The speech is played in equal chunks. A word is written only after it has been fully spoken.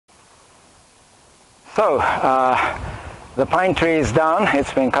So the pine tree is down,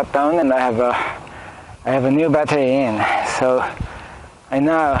 it's been cut down, and I have a new battery in. So I'm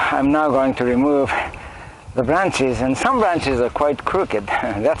now going to remove the branches, and some branches are quite crooked.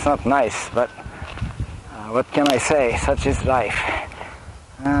 That's not nice, but what can I say? Such is life.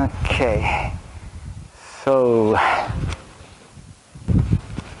 Okay, so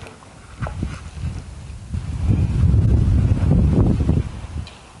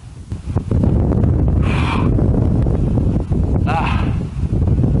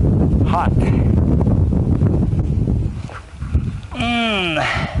hot.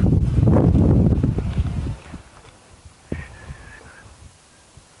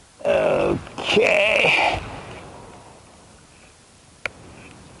 Okay.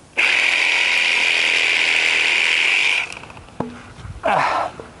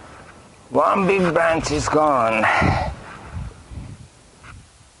 One big branch is gone.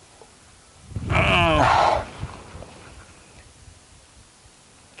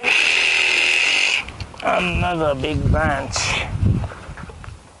 Another big branch.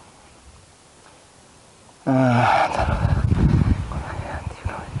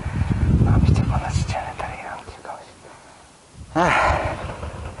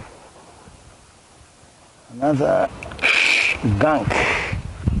 Another gunk.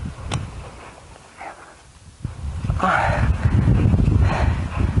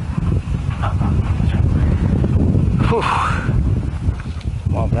 Whew.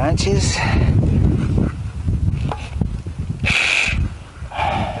 More branches.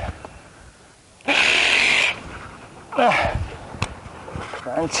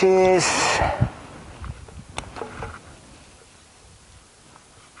 Branches.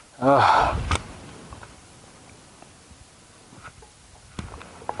 Oh.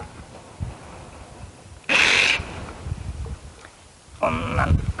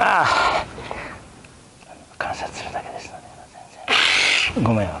観察するだけですので全然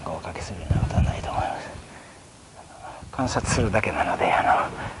ご迷惑をおかけするようなことはないと思います。観察するだけなので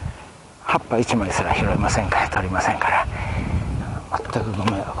葉っぱ1枚すら拾いませんから取りませんから全くご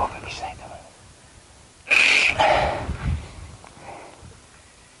迷惑をおかけしないと思います。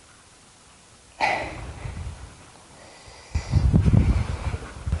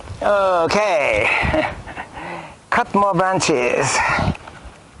Okay, cut more branches.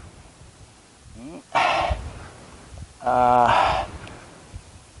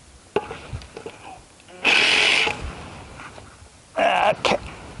 Okay,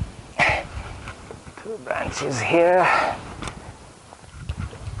 2 branches here.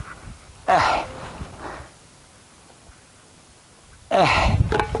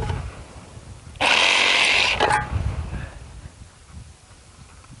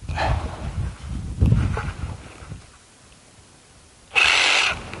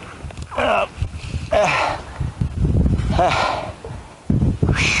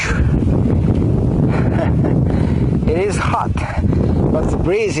 It is hot, but the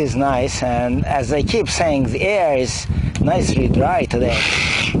breeze is nice, and as I keep saying, the air is nicely dry today.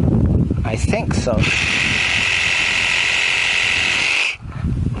 I think so.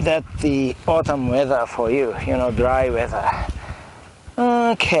 That's the autumn weather for you, dry weather.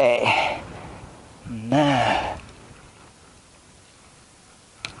 Okay. Now.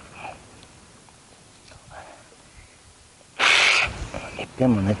で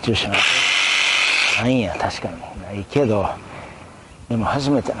も熱中症ないんや、確かにないけど、でも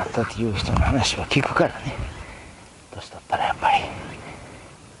初めてなったっていう人の話は聞くからね、年取ったらやっぱり。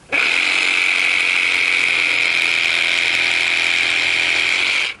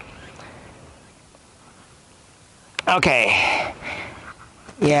Okay,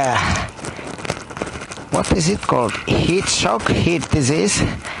 yeah, what is it called? Heat shock, heat disease.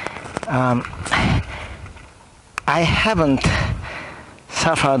 I haven't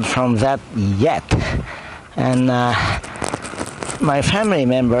suffered from that yet, and my family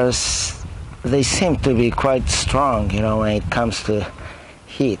members, they seem to be quite strong, when it comes to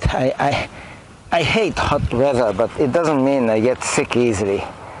heat. I hate hot weather, but it doesn't mean I get sick easily.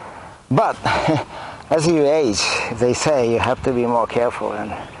 But as you age, they say you have to be more careful,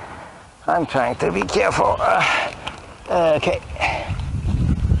 and I'm trying to be careful. Okay.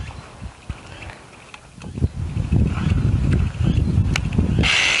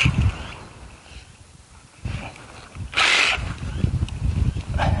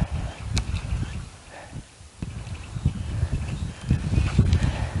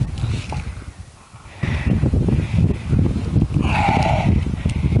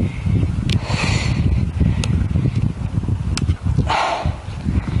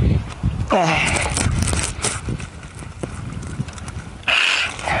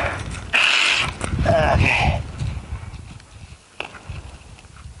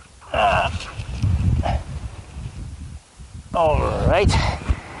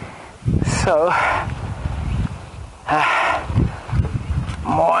 So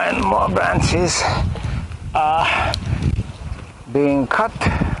more and more branches are being cut.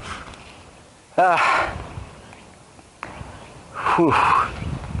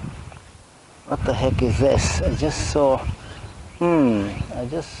 What the heck is this? I just saw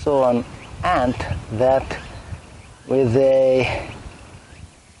an ant that with a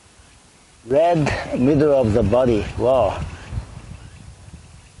red middle of the body. Wow.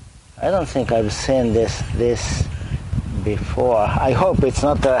 I don't think I've seen this before. I hope it's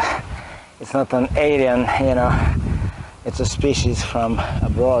not an alien, it's a species from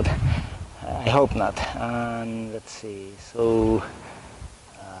abroad. I hope not. Let's see. So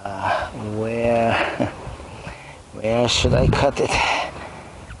where should I cut it?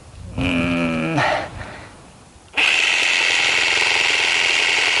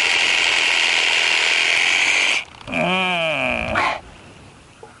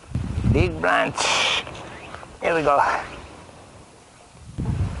 Big branch. Here we go.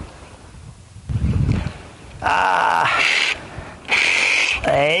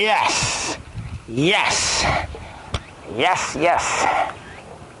 Yes. Yes. Yes, yes.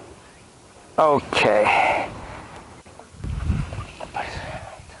 Okay.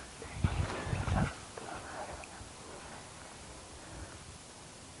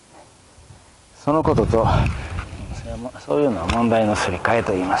そのことと、そういうのは問題のすり替え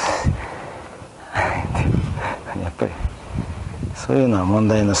と言います。やっぱりそういうのは問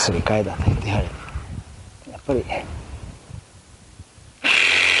題のすり替えだと言ってやっぱり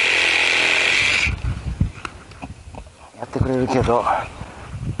やってくれるけど、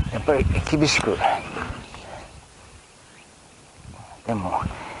やっぱり厳しく。でも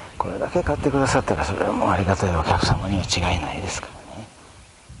これだけ買ってくださったらそれはもうありがたいお客様には違いないですか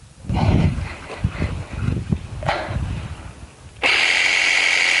らね。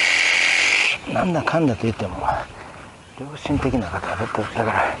なんだかんだと言っても良心的な方だか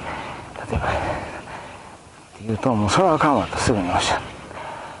ら例えばって言うともうそれはあかんわとすぐにおっしゃる。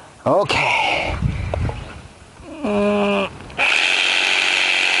 OK。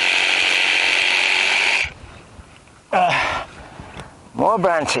 more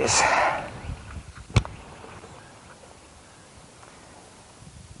branches.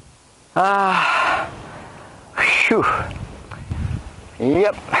 Phew.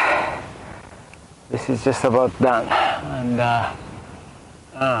 Yep. This is just about done. And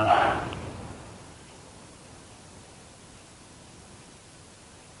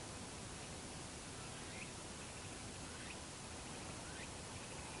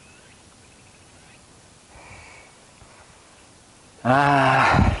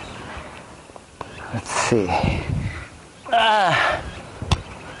let's see.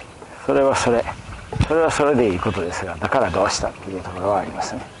 それはそれでいいことですが、だからどうしたっていうところはありま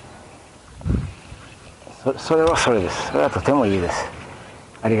すね。それはそれです。それはとてもいいです。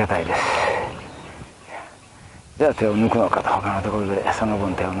ありがたいです。じゃあ手を抜くのかと、他のところでその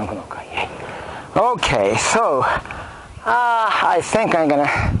分手を抜くのか。Okay, so I think I'm gonna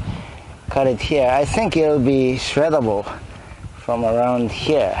cut it here. I think it'll be shreddable from around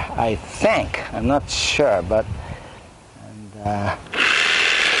here. I think. I'm not sure, but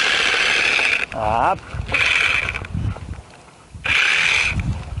up.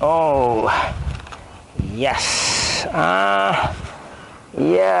 Oh, yes.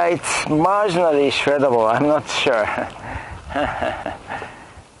 Yeah, it's marginally shreddable. I'm not sure.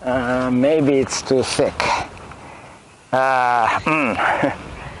 Maybe it's too thick.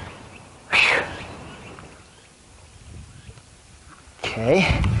 Okay,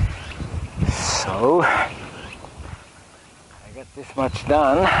 so I got this much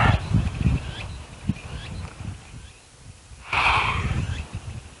done.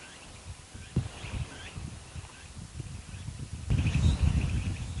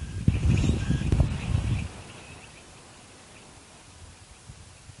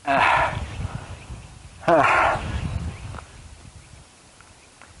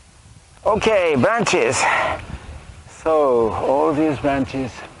 Okay, branches. So all these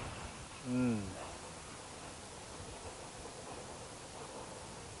branches.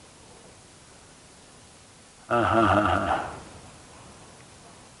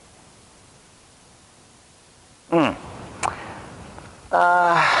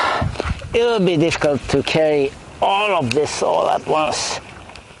 It will be difficult to carry all of this all at once,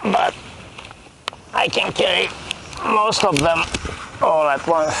 but I can carry most of them all at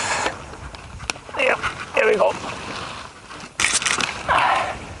once. Yep, here we go.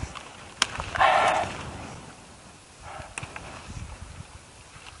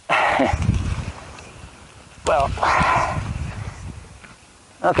 Well,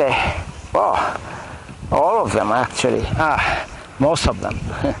 okay. well, all of them actually. Most of them,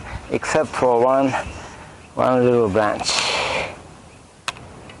 except for one little branch.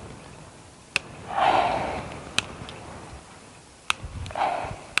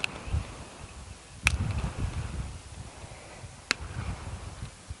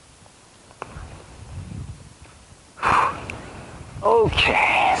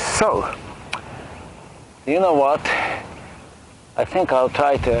 Okay, so you know what? I think I will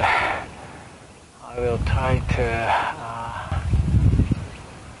try to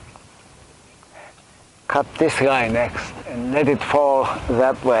cut this guy next and let it fall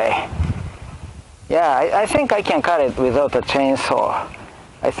that way. Yeah, I think I can cut it without a chainsaw.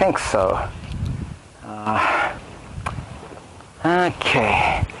 I think so.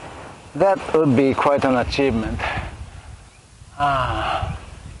 Okay, that would be quite an achievement.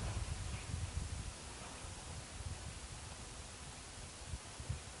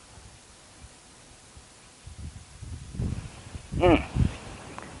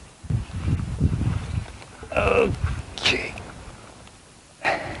 Okay.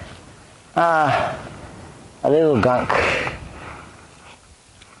 A little gunk.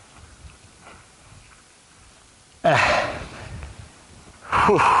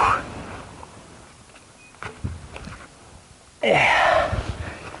 Whew. Yeah.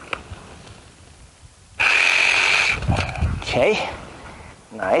 Okay,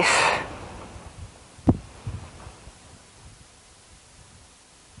 nice.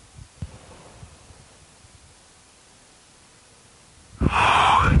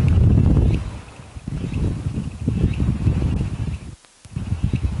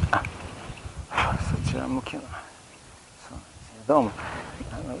そちら向きの、そうですね、どうも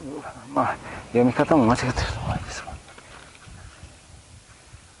まあ読み方も間違ってると思うんですが、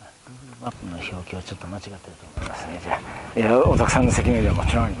Google マップの表記はちょっと間違ってると思いますね。じゃあ、いや、お宅さんの責任ではも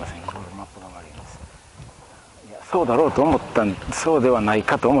ちろんありません。Google マップが悪いんです。いや、そうだろうと思ったん、そうではない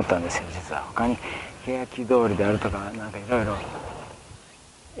かと思ったんですよ。実は他に欅通りであるとかなんかいろいろ。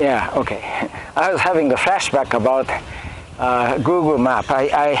Yeah, okay. I was having a flashback about Google Map.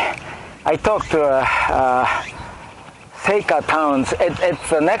 I talked to Seika towns. It's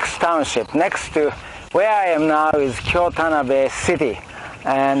the next township. Next to where I am now is Kyotanabe City.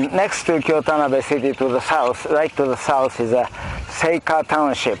 And next to Kyotanabe City to the south, right to the south, is a Seika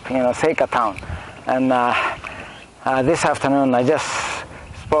township, Seika town. And this afternoon I just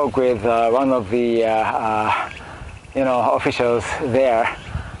spoke with one of the officials there.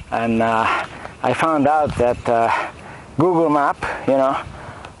 And I found out that Google Map,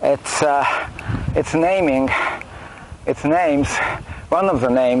 it's names. One of the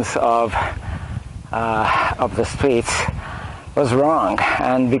names of the streets was wrong,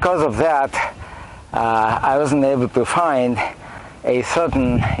 and because of that, I wasn't able to find a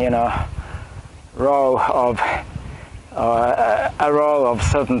certain, row of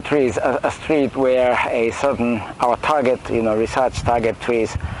certain trees, a street where our target, research target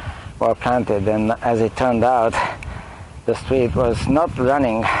trees were planted. And as it turned out, the street was not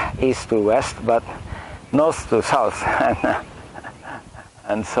running east to west, but north to south.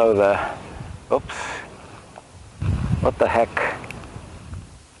 And so oops, what the heck?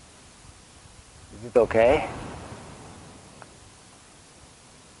 Is it okay?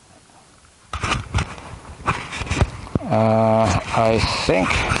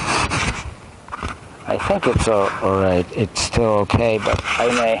 I think it's all right. It's still okay, but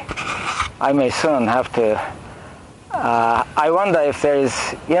I may soon have to. I wonder if there is,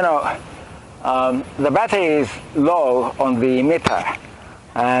 the battery is low on the emitter,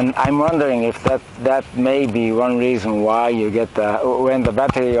 and I'm wondering if that may be one reason why you get when the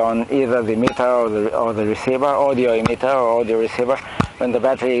battery on either the emitter or the receiver, audio emitter or audio receiver, when the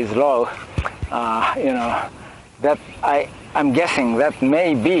battery is low, that I'm guessing that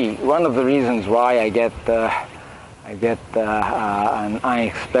may be one of the reasons why I get an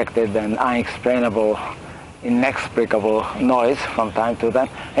unexpected and unexplainable, inexplicable noise from time to time.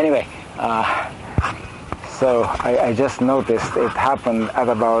 Anyway, so I just noticed it happened at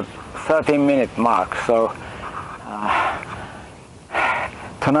about 30-minute mark. So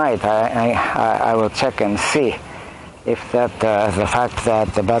tonight I will check and see if that the fact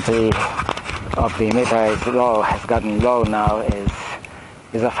that the battery of the emitter is low, has gotten low now,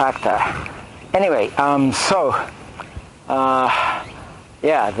 is a factor. Anyway,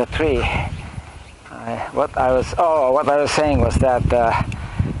 yeah, the tree. What I was saying was that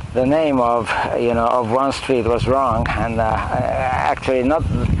the name of one street was wrong, and actually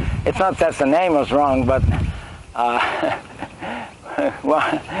it's not that the name was wrong, but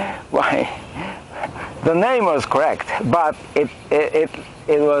why the name was correct, but it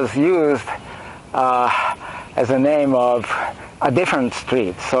was used as a name of a different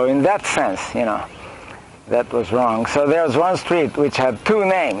street. So in that sense, that was wrong. So there was one street which had two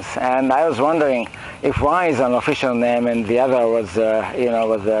names, and I was wondering if one is an official name and the other was,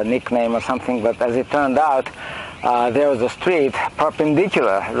 was a nickname or something. But as it turned out, there was a street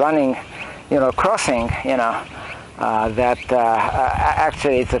perpendicular running, crossing, that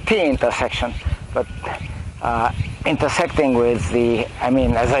actually it's a T intersection, but intersecting with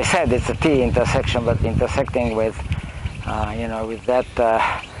as I said, it's a T intersection, but intersecting with, with that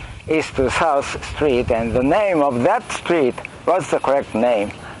east to south street, and the name of that street was the correct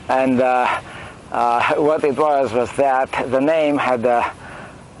name. And what it was that the name had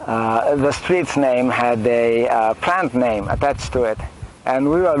the street's name had a plant name attached to it, and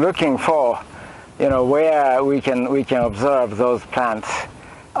we were looking for, where we can observe those plants.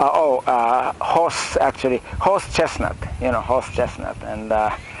 Horse chestnut, horse chestnut, and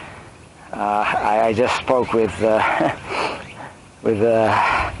I just spoke with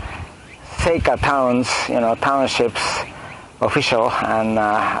Seika Towns, townships official, and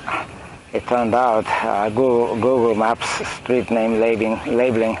it turned out Google Maps street name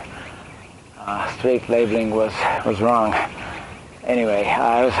labeling street labeling was wrong. Anyway,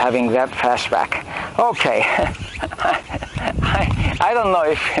 I was having that flashback. Okay, I don't know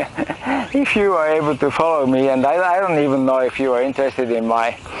if you were able to follow me, and I don't even know if you were interested in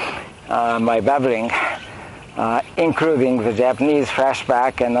my my babbling, including the Japanese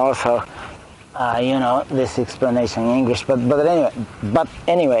flashback and also this explanation in English. But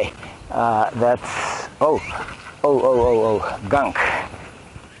anyway, that's gunk.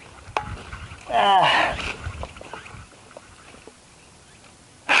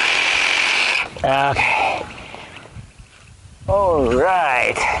 Okay. All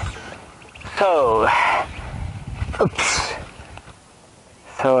right. So,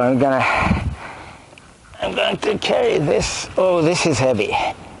 So I'm going to carry this. Oh, this is heavy.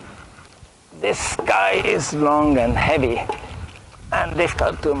 This guy is long and heavy and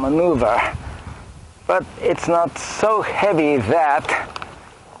difficult to maneuver, but it's not so heavy that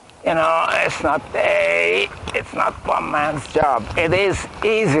it's not one man's job. It is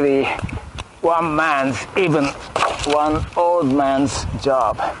easily one man's, even one old man's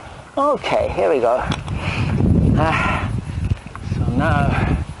job. Okay, here we go. So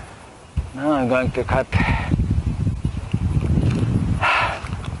now I'm going to cut.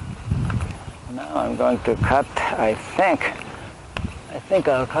 I think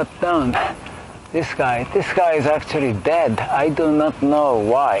I'll cut down this guy. This guy is actually dead. I do not know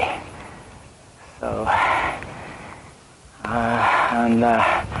why. So,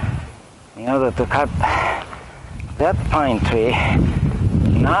 in order to cut that pine tree,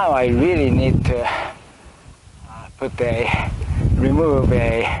 now I really need to remove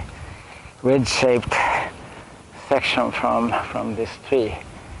a wedge-shaped section from this tree.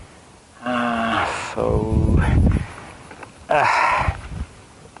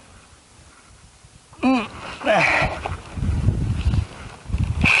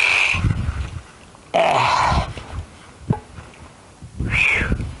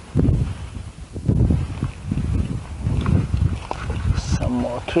 Some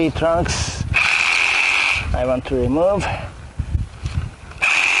more tree trunks I want to remove.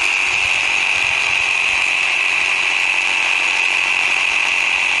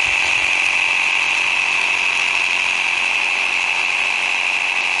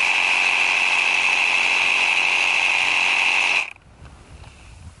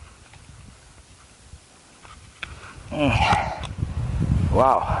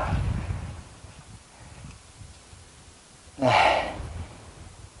 Wow.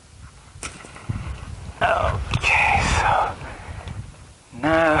 Okay, so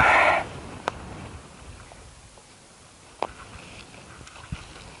now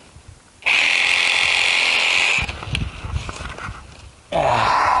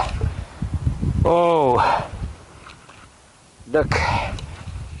oh, look,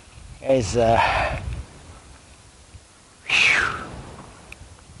 there's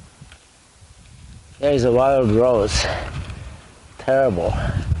there's a wild rose. Terrible.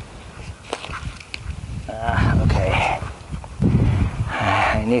 Okay.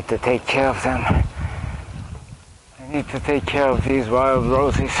 I need to take care of them. I need to take care of these wild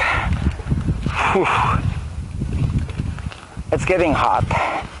roses. Whew. It's getting hot.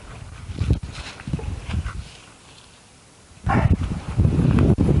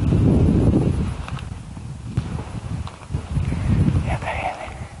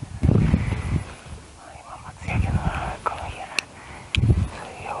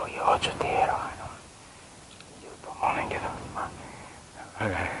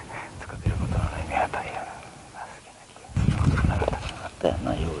 ったよ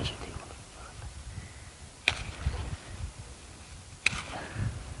な、用事で。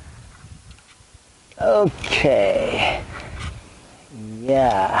Okay,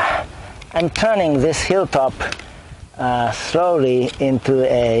 yeah, I'm turning this hilltop slowly into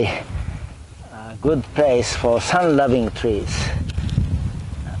a good place for sun-loving trees.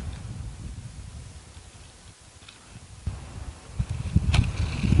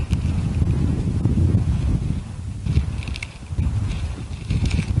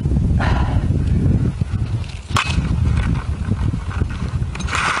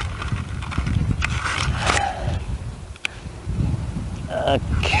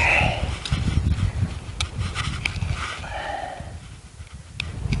 Okay.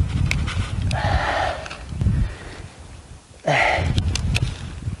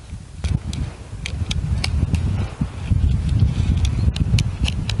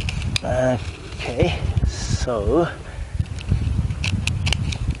 Okay, so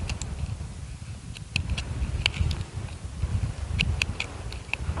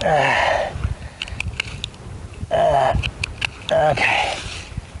okay.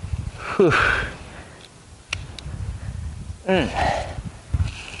 Whew.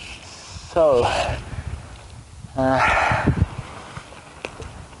 So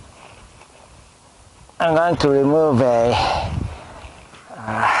I'm going to remove a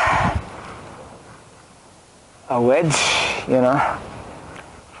wedge, you know,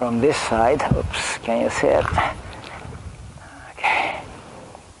 from this side. Oops, can you see it? Okay.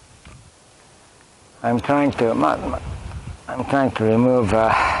 I'm trying to remove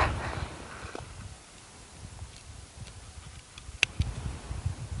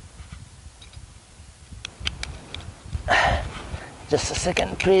just a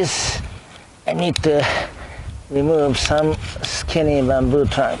second, please. I need to remove some skinny bamboo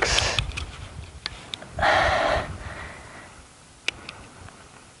trunks.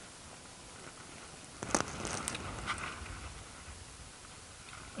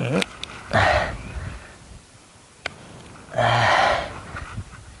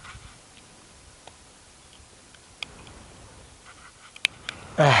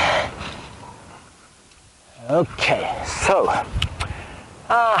 Okay, so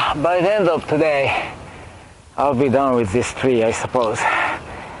by the end of today I'll be done with this tree, I suppose.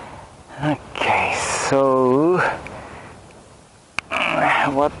 Okay, so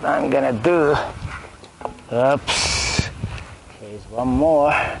what I'm gonna do, oops, here's one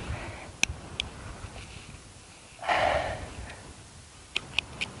more.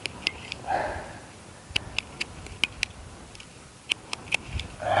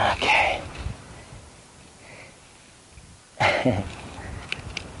 Okay.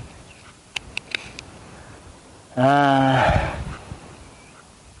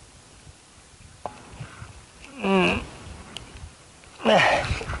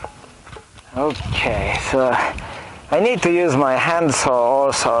 Okay, so I need to use my handsaw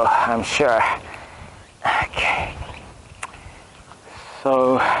also, I'm sure. Okay.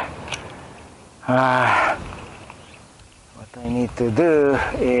 So what I need to do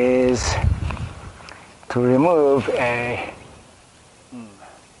is to remove a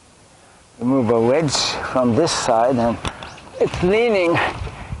wedge from this side, and it's leaning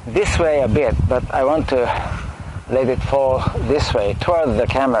this way a bit, but I want to let it fall this way toward the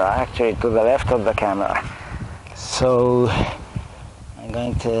camera, actually to the left of the camera. So I'm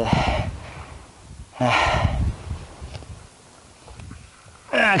going to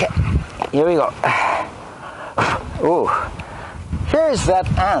okay, here we go. Oh, here's that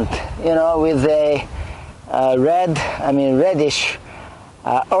ant, you know, with a reddish,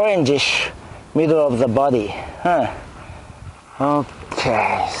 orangish middle of the body. Huh.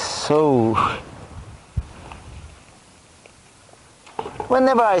 Okay, so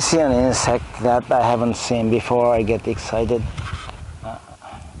whenever I see an insect that I haven't seen before, I get excited.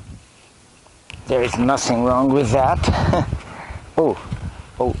 There is nothing wrong with that. Oh.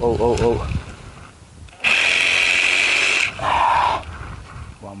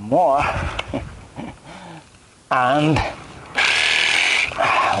 One more. And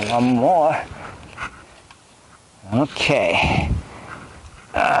one more. Okay.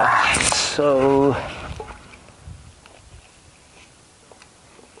 So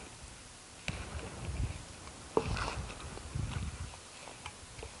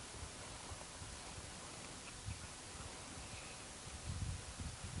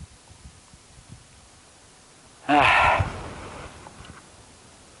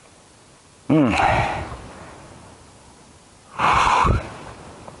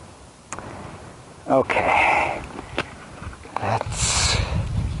okay, let's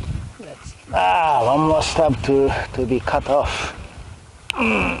one more stub to be cut off.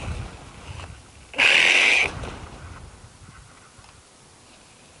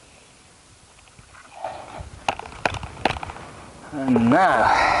 And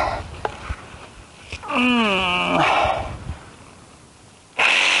now,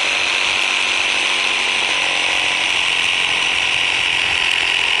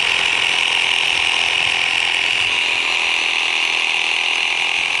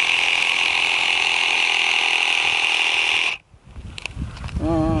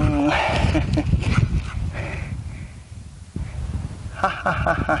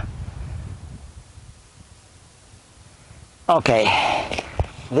 okay,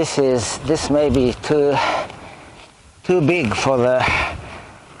 this may be too big for the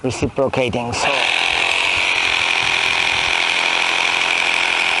reciprocating saw.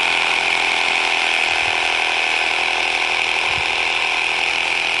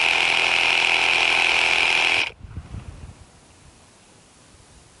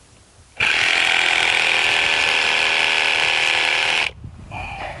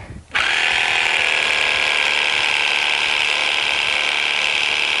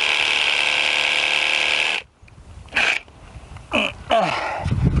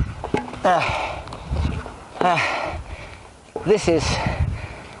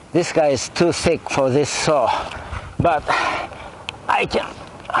 This guy is too thick for this saw, but I can,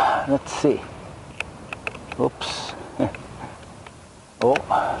 let's see, oops, oh,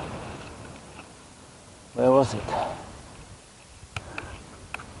 where was it?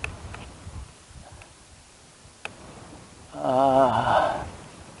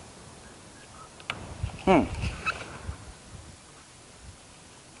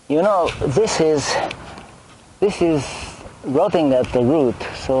 You know, this is rotting at the root,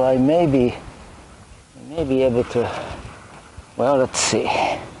 so I may be able to, well, let's see.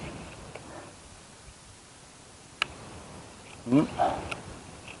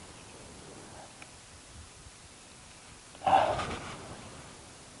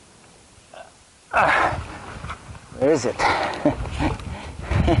 Where is it?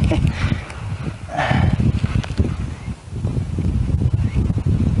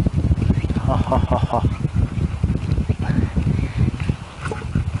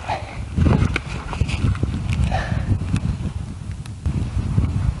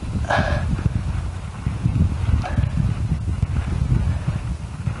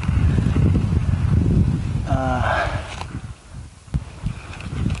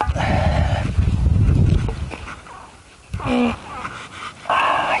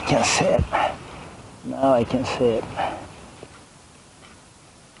 I can see it. Now I can see it.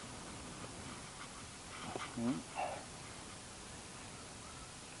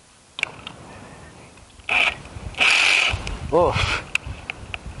 Oof.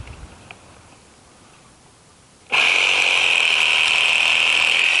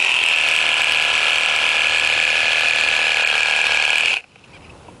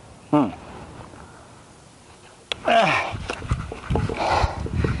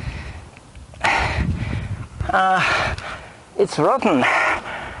 It's rotten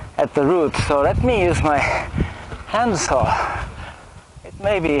at the root, so let me use my handsaw. It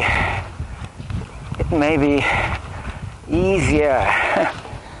may be easier.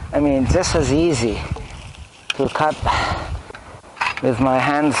 I mean, just as easy to cut with my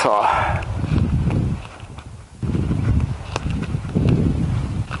handsaw.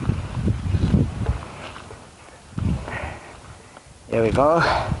 There we go.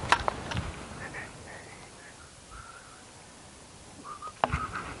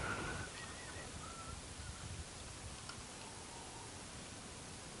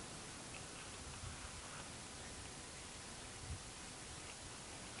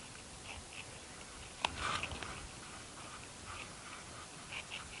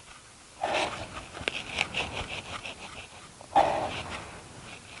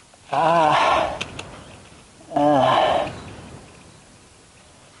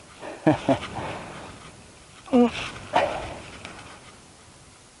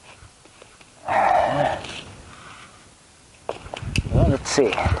 Well, let's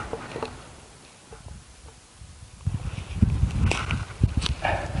see.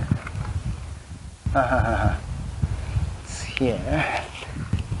 It's here.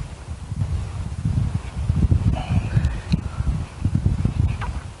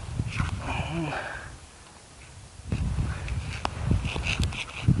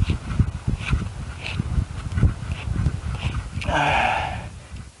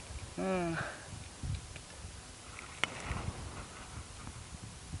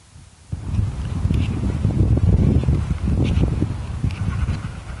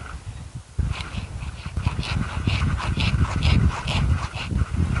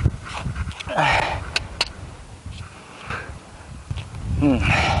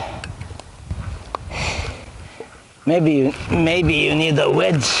 Maybe you need a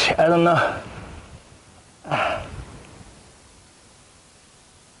wedge. I don't know.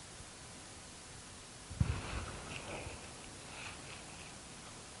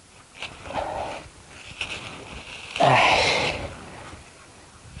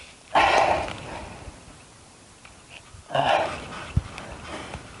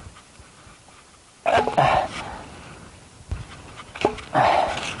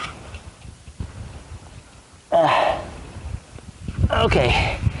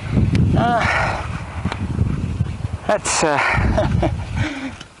 Okay, that's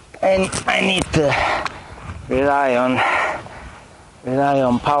and I need to rely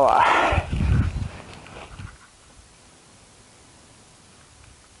on power.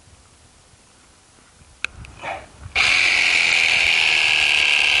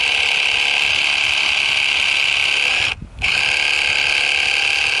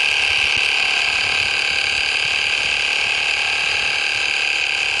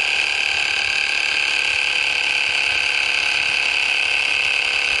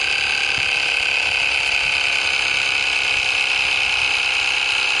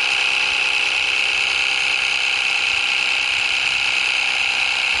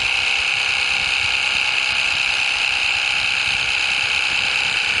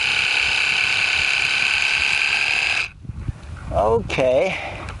 Okay,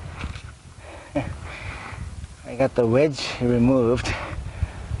 I got the wedge removed.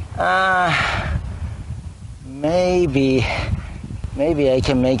 Maybe I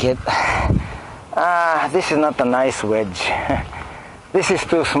can make it. This is not a nice wedge. This is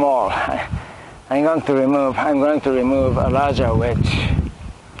too small. I'm going to remove a larger wedge.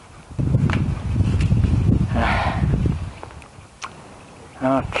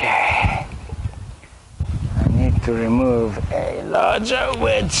 Okay. I need to remove a larger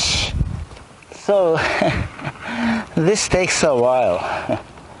wedge. So this takes a while.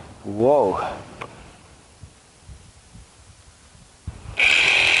 Whoa.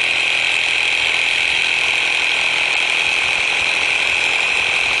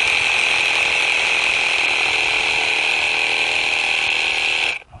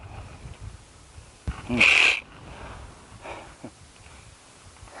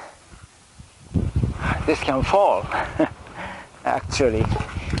 This can fall actually,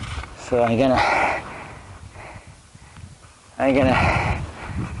 so I'm gonna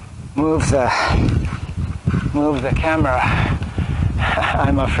move the camera.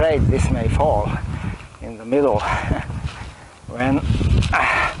 I'm afraid this may fall in the middle when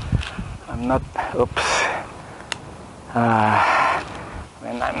I'm not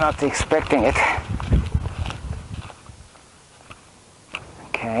when I'm not expecting it.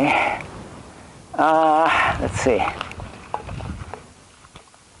 Okay. Let's see.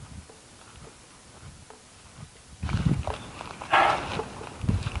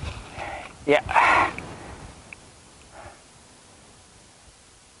 Yeah.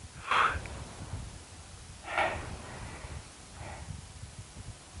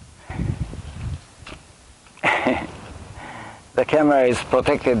 The camera is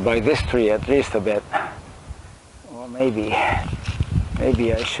protected by this tree at least a bit. Or maybe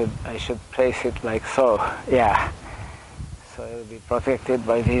I should place it like so. Yeah. So it will be protected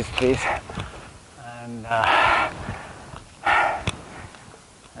by these trees, and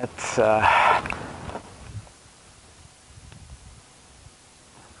that's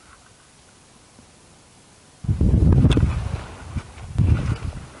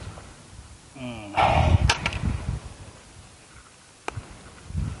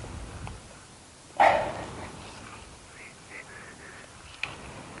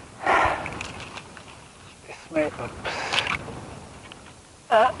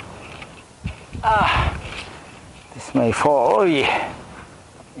this may fall. Oh yeah.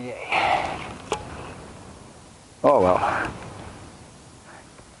 Yeah. Oh well.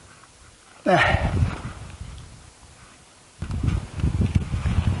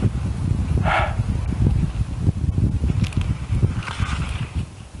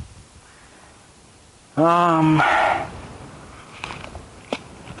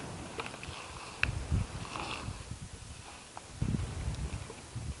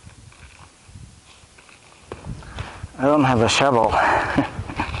 I don't have a shovel.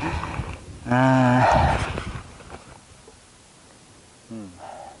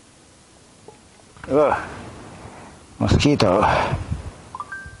 Oh, mosquito.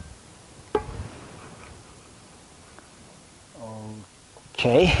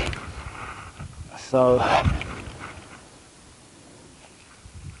 Okay, so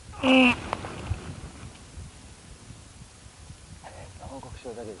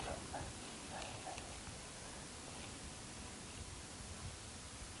るだけでしょ。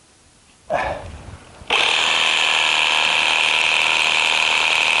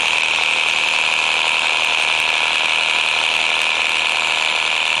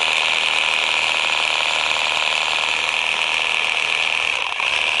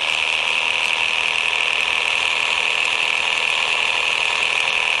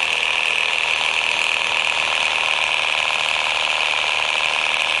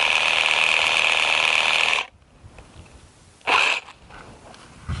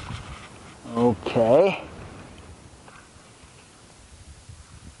Okay.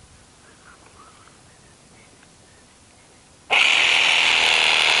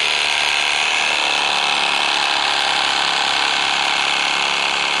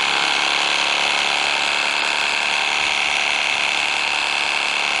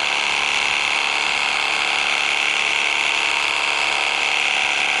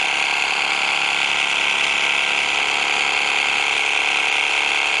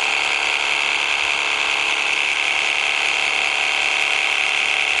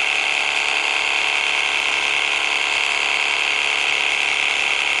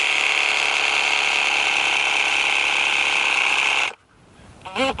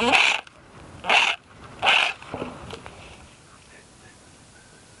 Okay.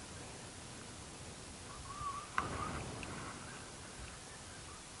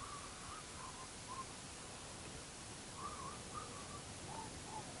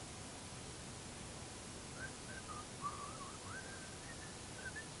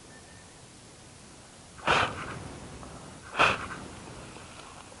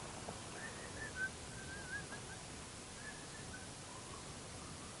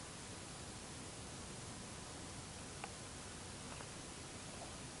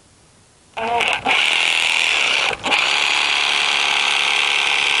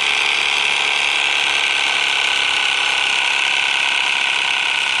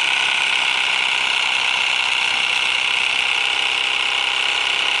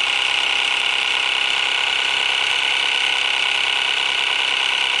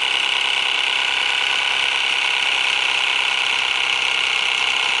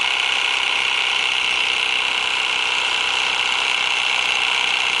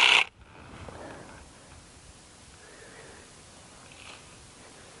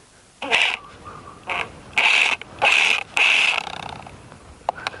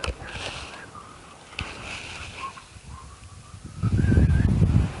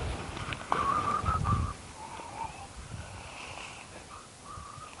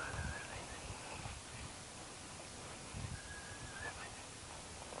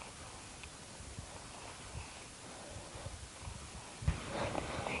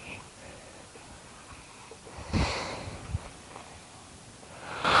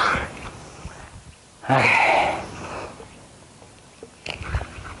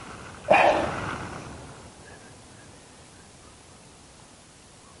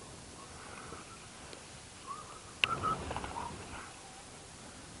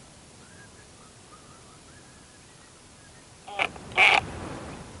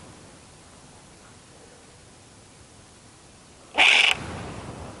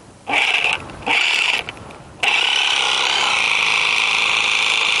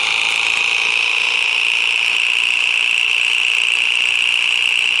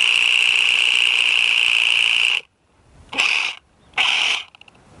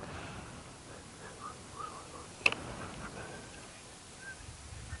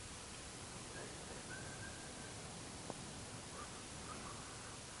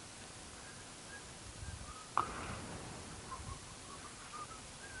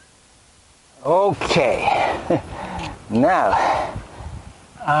 Okay. Now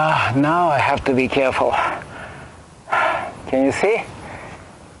I have to be careful. Can you see?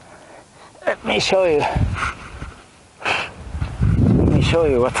 Let me show you. Let me show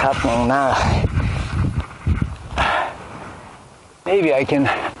you what's happening now. Maybe I can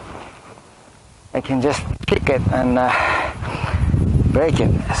just kick it and break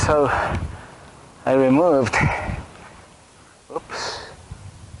it. So I removed. Oops.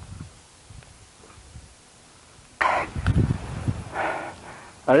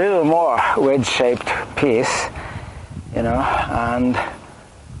 A little more wedge-shaped piece, you know, and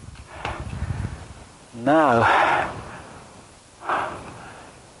now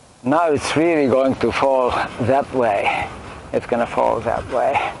it's really going to fall that way. It's going to fall that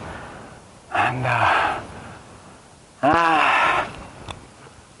way, and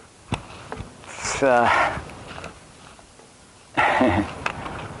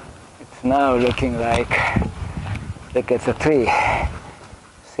it's now looking like it's a tree.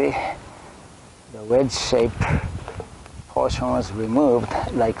 see, the wedge-shaped portion was removed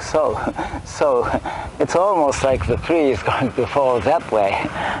like so. So it's almost like the tree is going to fall that way.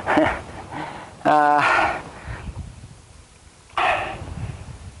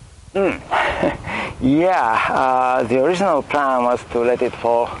 Yeah, the original plan was to let it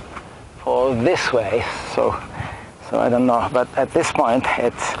fall this way. So I don't know, but at this point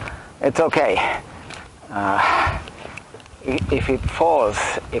it's okay. If it falls,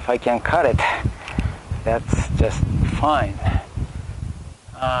 if I can cut it, that's just fine.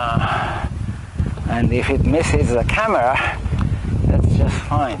 And if it misses the camera, that's just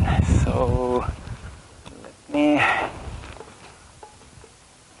fine. So let me.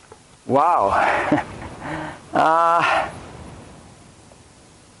 Wow.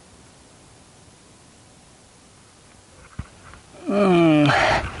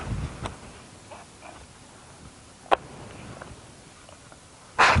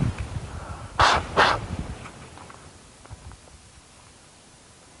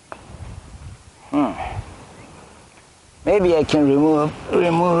 Maybe I can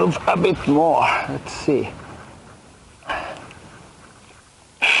remove a bit more. Let's see.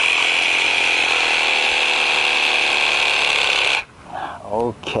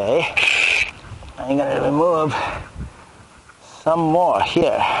 Okay, I'm gonna remove some more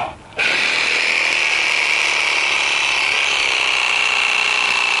here.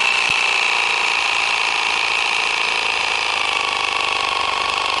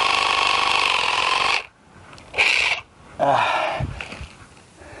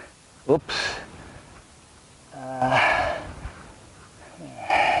 Oops.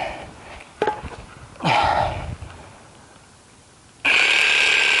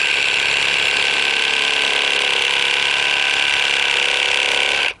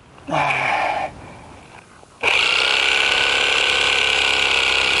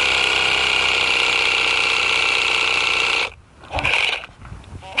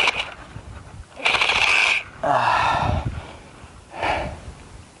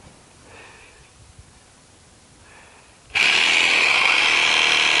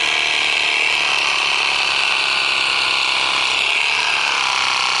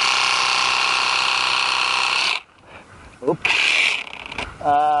 Oops.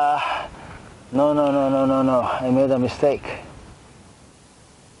 No. I made a mistake.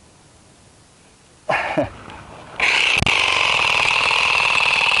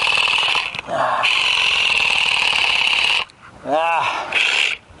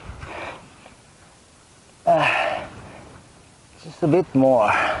 Just a bit more.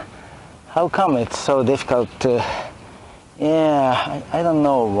 How come it's so difficult to... Yeah, I don't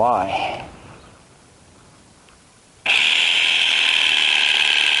know why.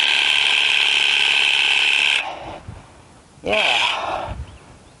 Yeah.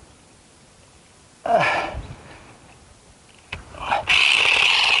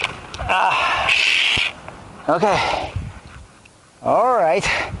 Okay. All right.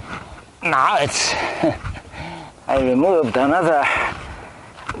 Now it's... I removed another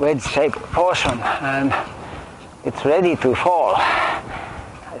wedge-shaped portion and it's ready to fall,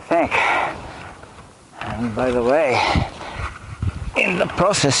 I think. And by the way, in the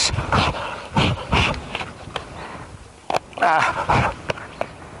process,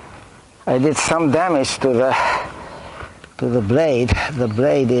 I did some damage to the blade. The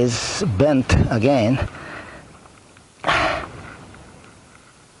blade is bent again.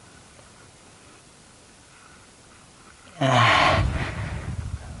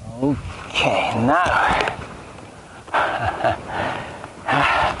 Okay, now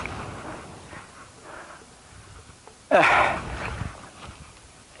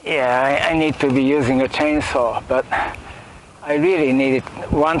yeah, I need to be using a chainsaw, but I really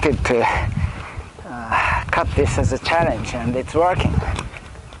wanted to cut this as a challenge, and it's working.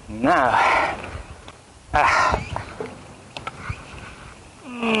 Now,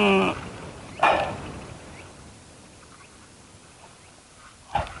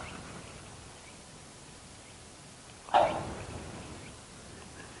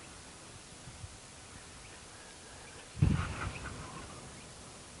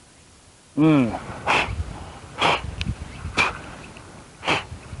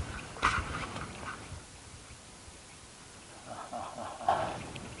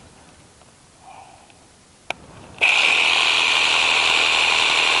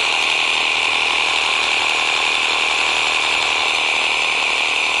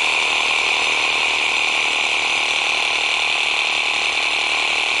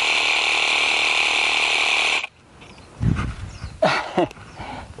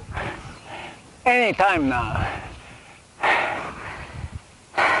 anytime now.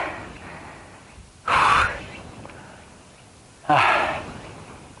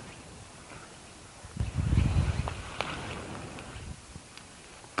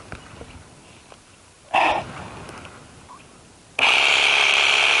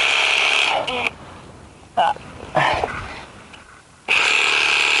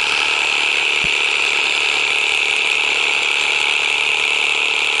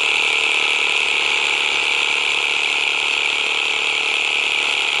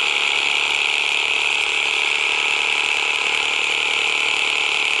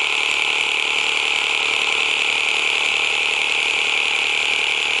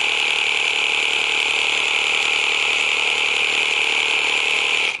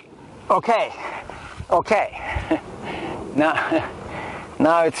 Okay, okay.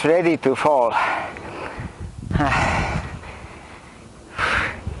 Now it's ready to fall.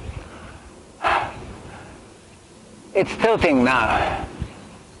 It's tilting now.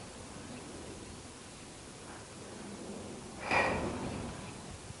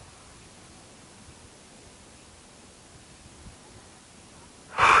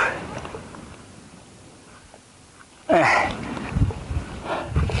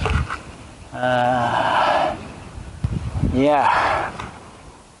 Yeah.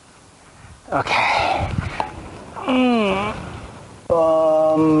 Okay.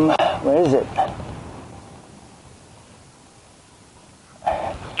 Where is it?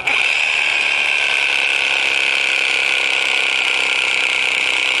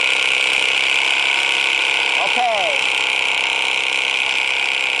 Okay.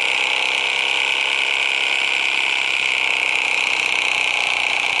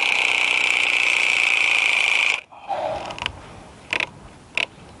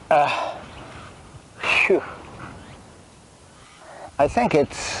 Phew. I think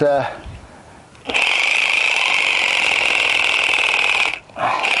it's up.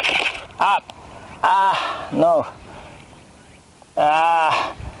 No.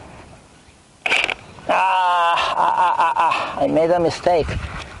 I made a mistake.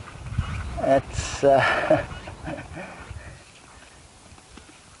 It's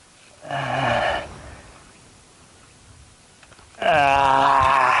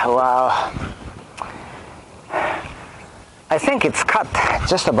wow. I think it's cut,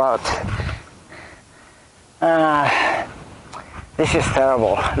 just about. This is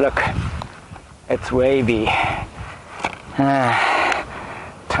terrible. Look, it's wavy.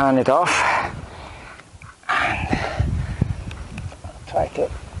 Turn it off and try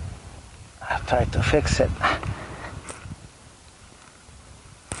to fix it.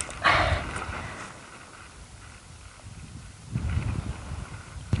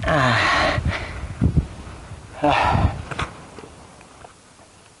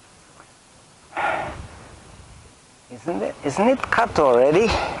 Isn't it cut already?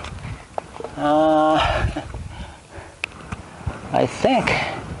 I think.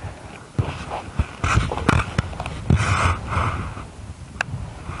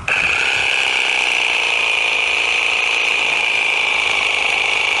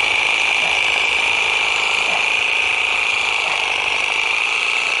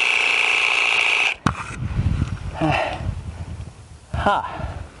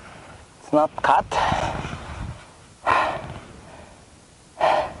 It's not cut.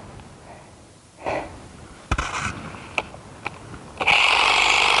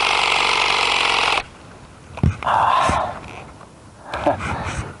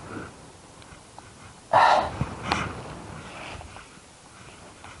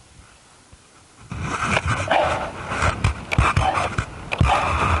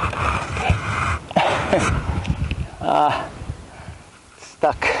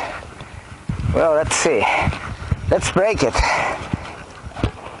 Stuck. Well, let's see. Let's break it.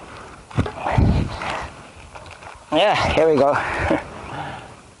 Yeah, here we go.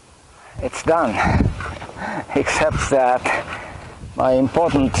 It's done. Except that my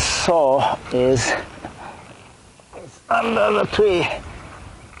important saw is under the tree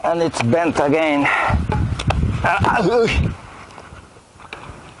and it's bent again.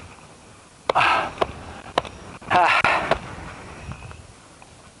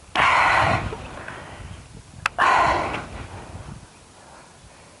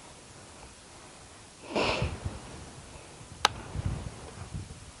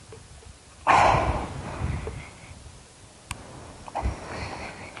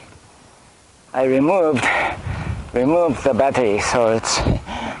 I removed the battery, so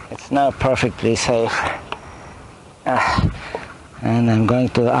it's now perfectly safe. And I'm going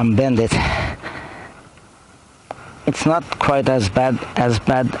to unbend it. It's not quite as bad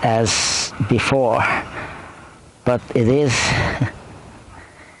as before, but it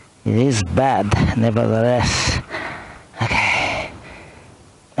is bad nevertheless. Okay.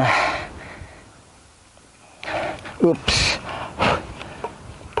 Oops.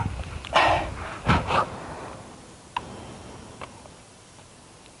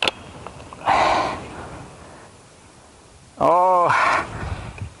 Oh,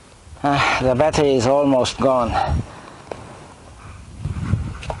 the battery is almost gone.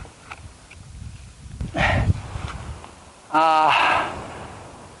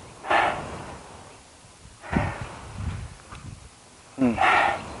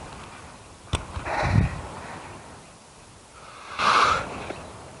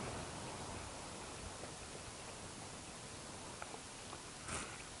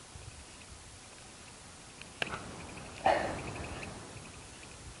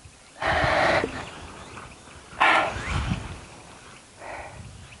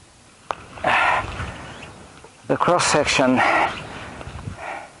 the cross section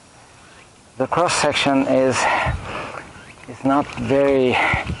is not very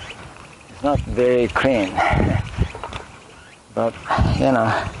clean, but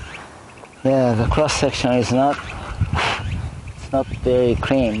the cross section is not very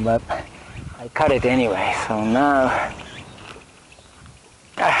clean, but I cut it anyway. So now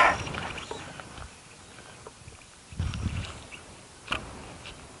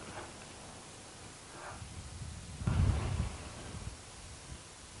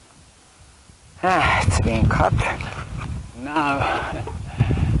it's being cut. Now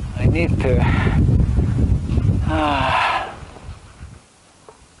I need to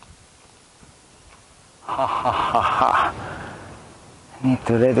I need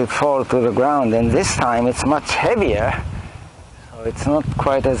to let it fall to the ground, and this time it's much heavier, so it's not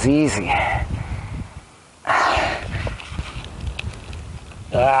quite as easy.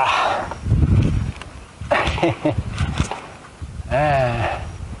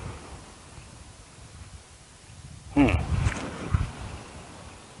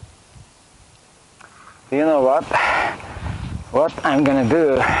 You know what? What I'm gonna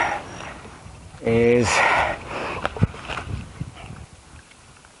do is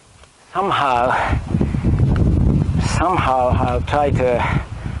somehow I'll try to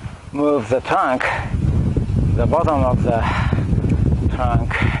move the trunk, the bottom of the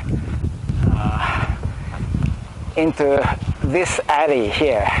trunk, into this alley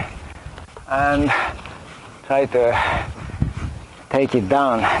here, and try to take it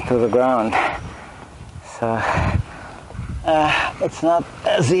down to the ground. So it's not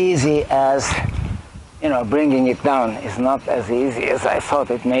as easy as, bringing it down is not as easy as I thought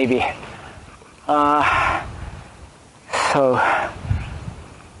it may be. So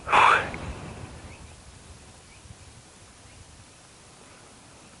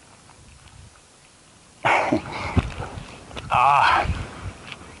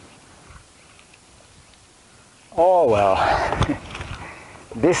oh well,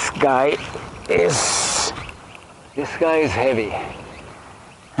 this guy is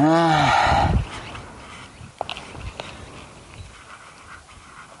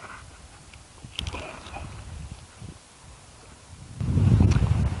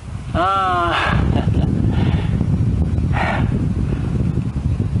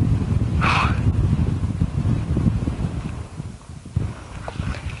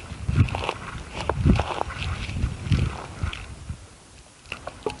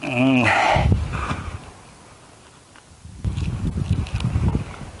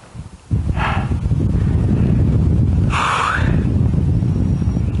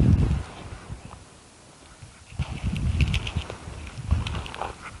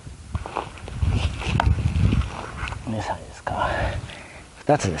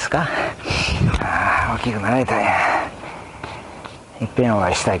つですか。大きくなりたい。いっぺんお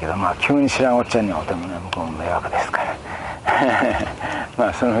会いしたいけど、急に知らんおっちゃんに会うてもね、向こうも迷惑ですから。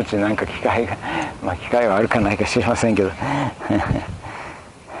そのうちなんか機会はあるかないか知りませんけど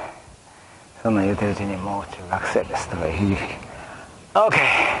そんな言うてるうちにもう中学生ですとか言う。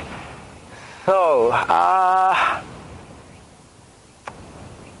Okay, so I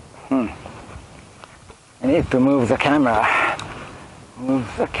need to move the camera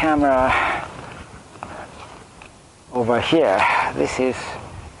over here. This is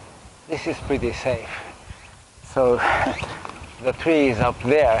pretty safe. So the tree is up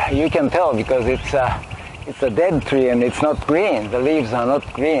there. You can tell because it's a dead tree and it's not green. The leaves are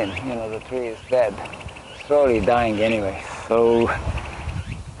not green. The tree is dead, slowly dying anyway. So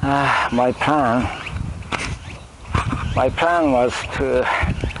my plan was to,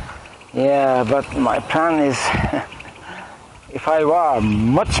 but my plan is if I were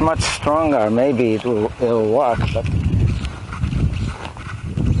much stronger, maybe it'll work. But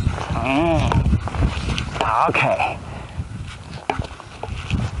okay.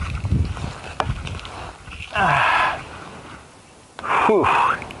 Whew.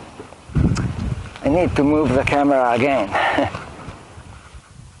 I need to move the camera again.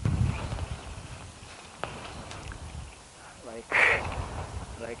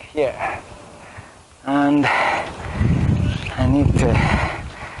 like here, and I need to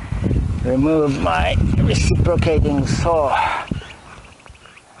remove my reciprocating saw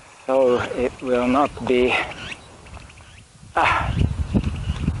so it will not be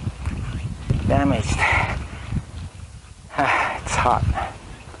damaged. It's hot.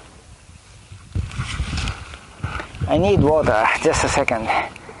 I need water. Just a second.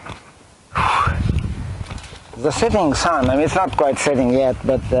 The setting sun, it's not quite setting yet,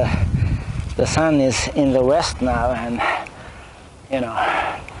 but the sun is in the west now, and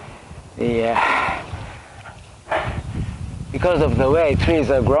the because of the way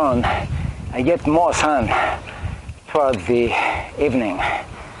trees are grown, I get more sun towards the evening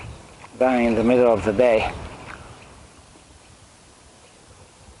than in the middle of the day.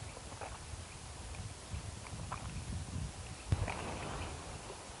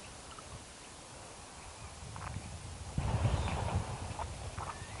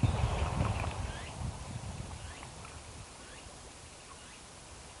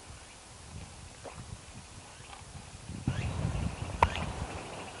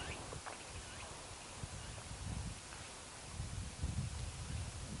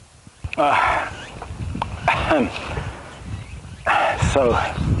 So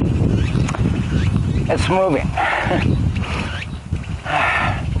it's moving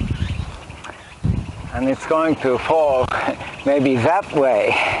and it's going to fall maybe that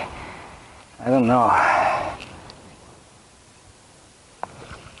way. I don't know.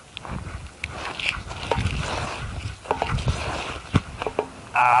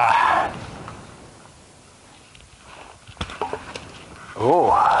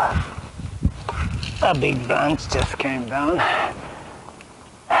 Oh, a big branch just came down.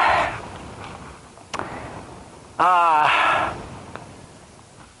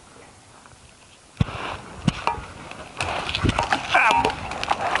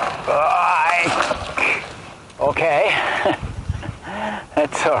 Okay,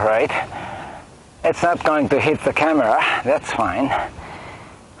 that's all right. It's not going to hit the camera, that's fine.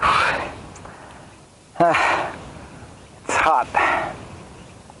 It's hot.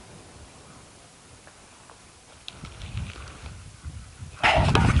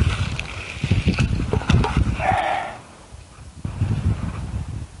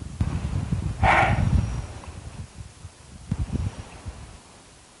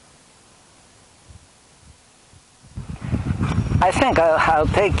 I think I'll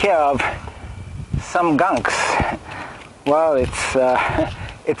take care of some gunks while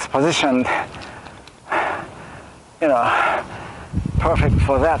it's positioned, you know, perfect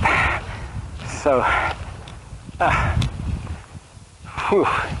for that. So, whew.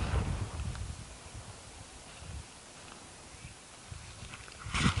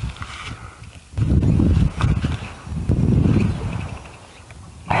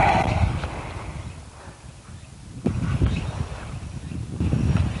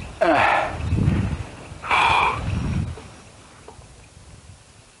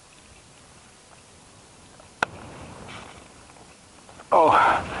 Oh,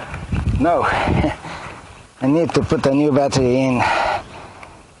 no, I need to put a new battery in.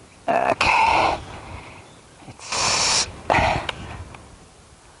 Okay, it's...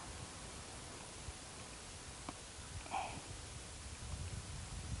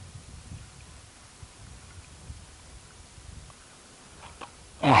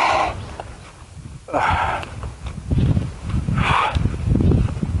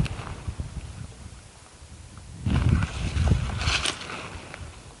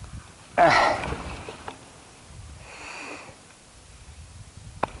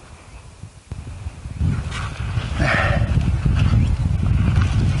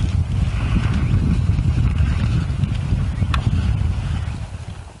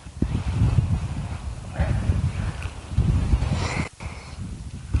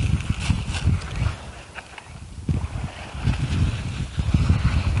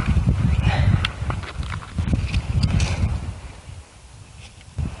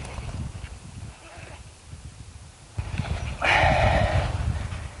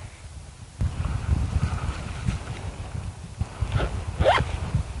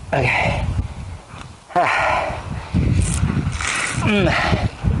 Okay.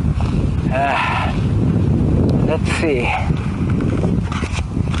 Let's see.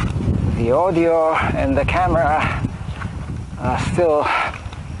 The audio and the camera are still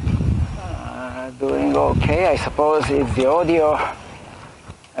doing okay. I suppose it's the audio.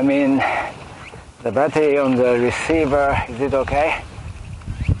 I mean, the battery on the receiver, is it okay?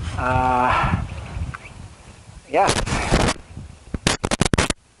 Yes.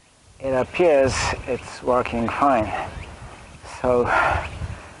 It appears it's working fine. So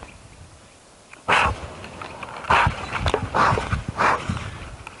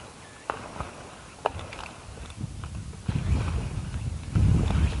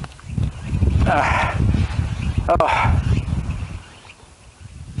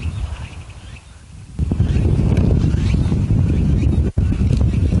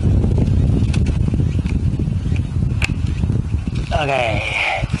okay.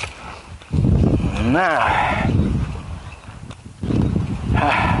 Now,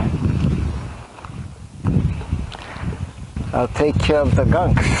 I'll take care of the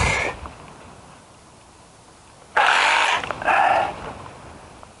gunks.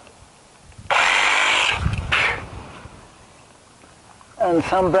 and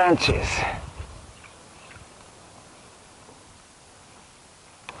some branches.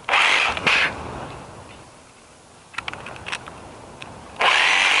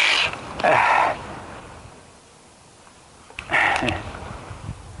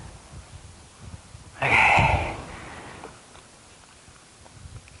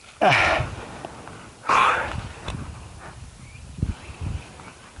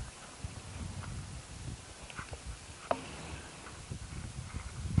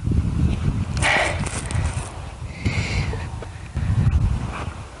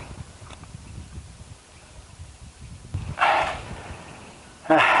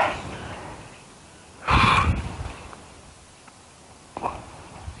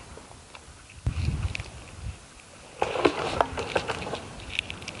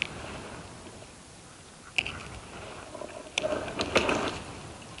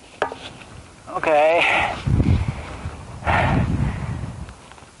 Okay.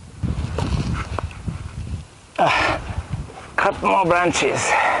 Cut more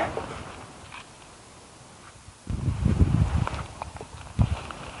branches.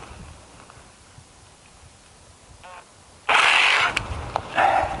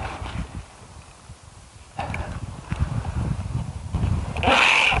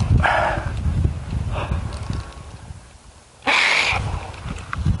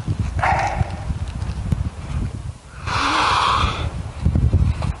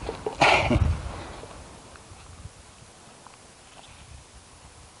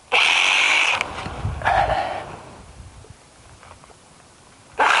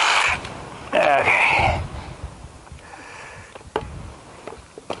 Okay.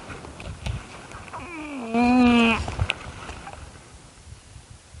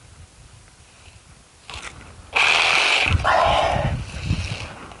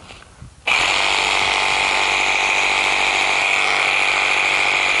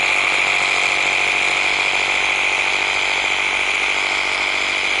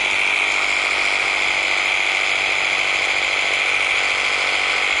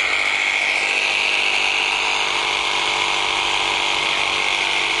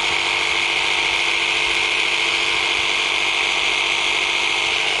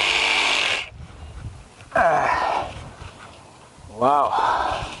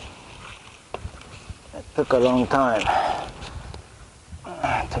 Wow, it took a long time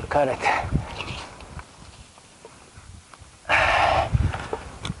to cut it.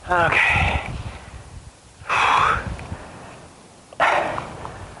 Okay.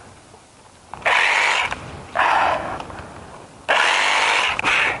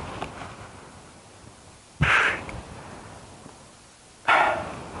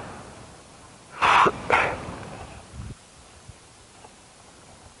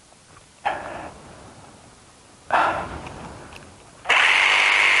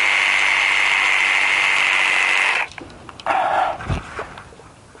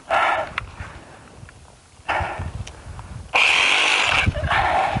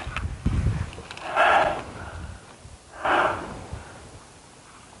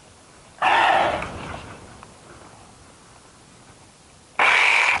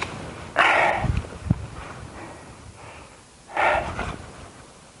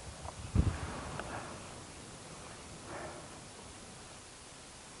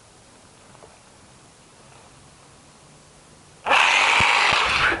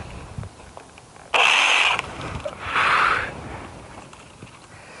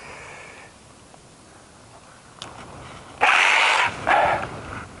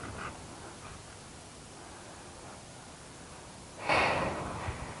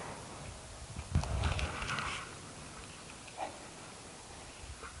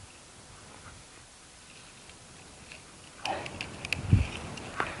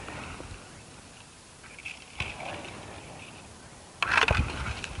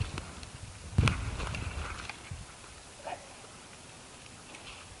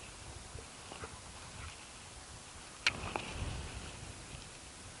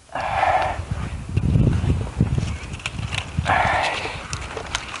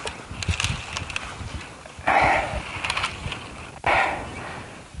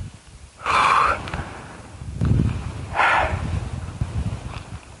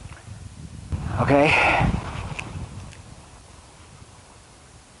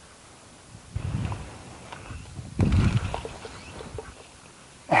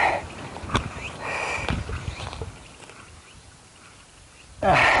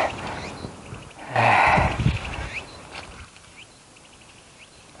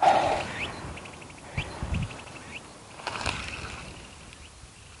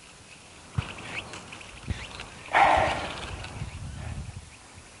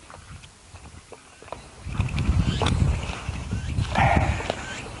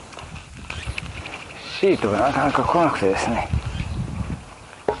 シートがなかなか来なくてですね。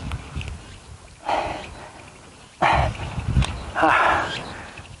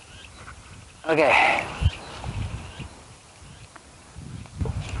OK。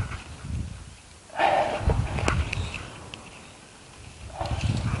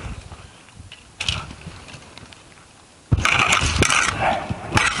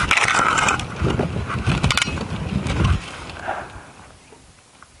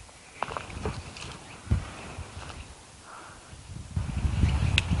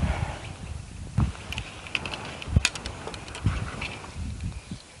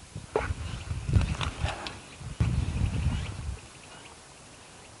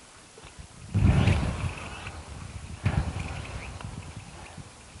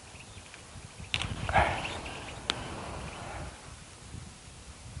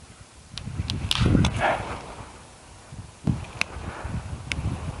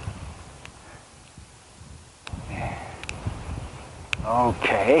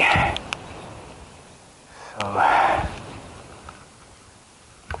Okay, so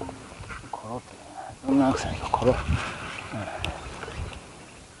コロってどんなアクセントコロ、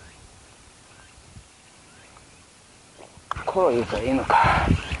コロ言うといいのか、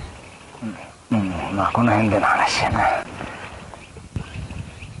まあこの辺での話やな。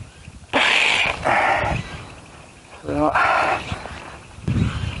それは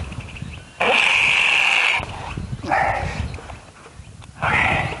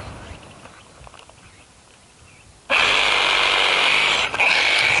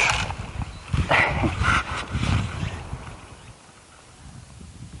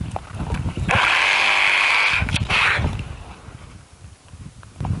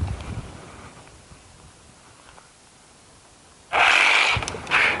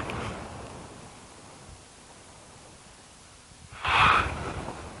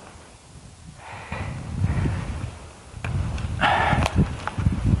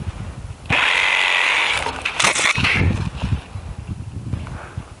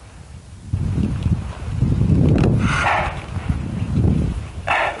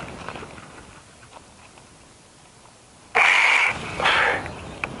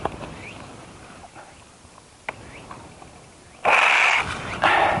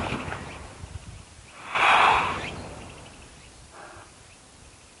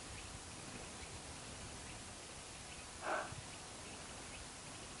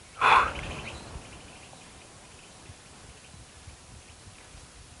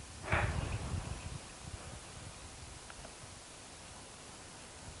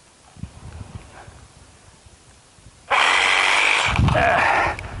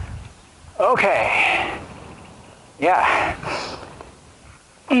Okay, yeah,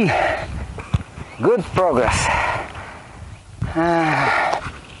 good progress.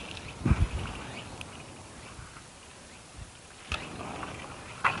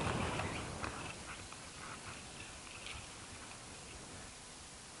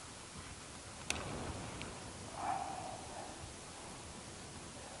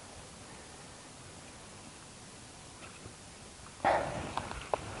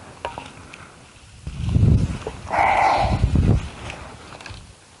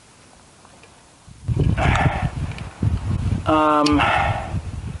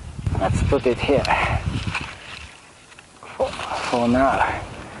 Let's put it here for now.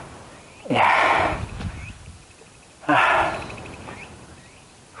 Yeah.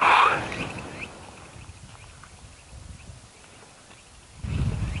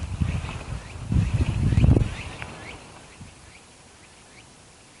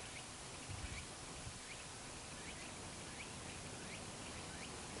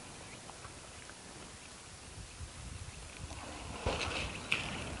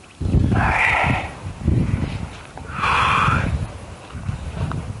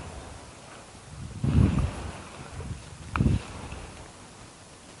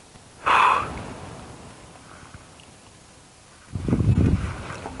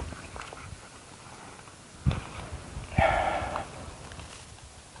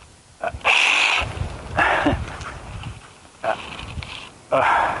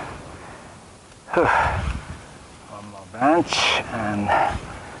 One more branch and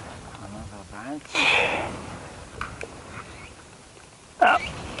another branch.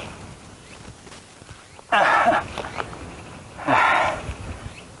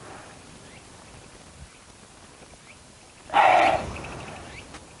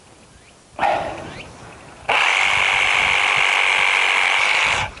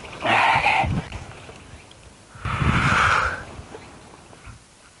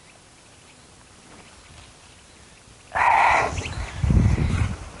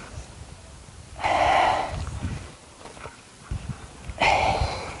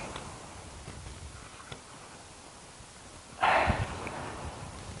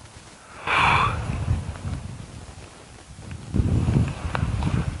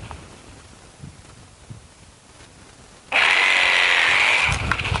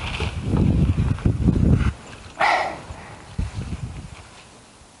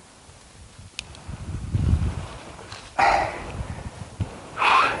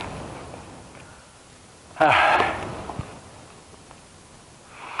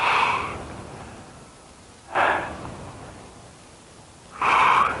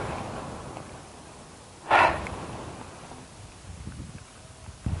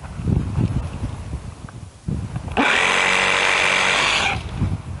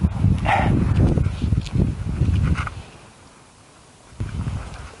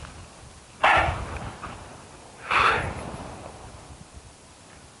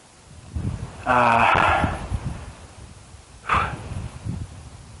 Uh,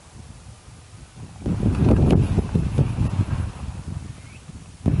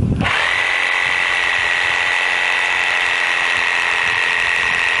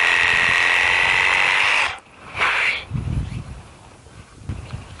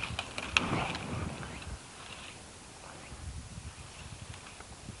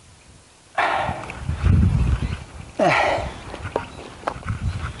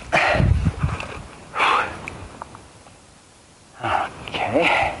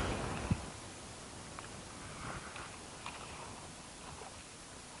 okay.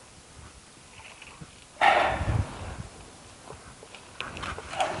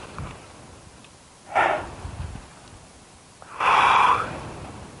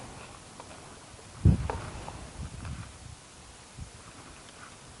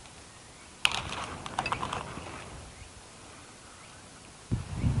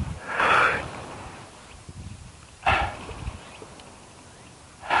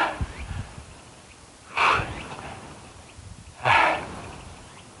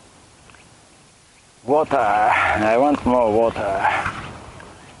 Water. I want more water.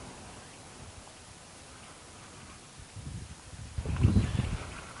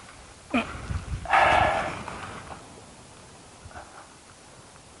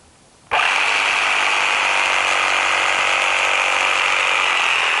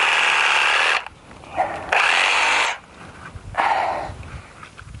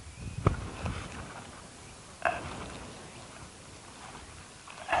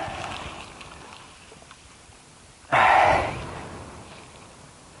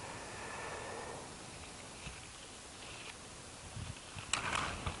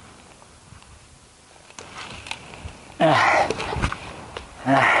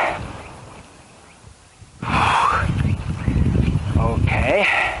 Okay.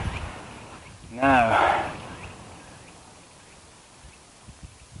 Now.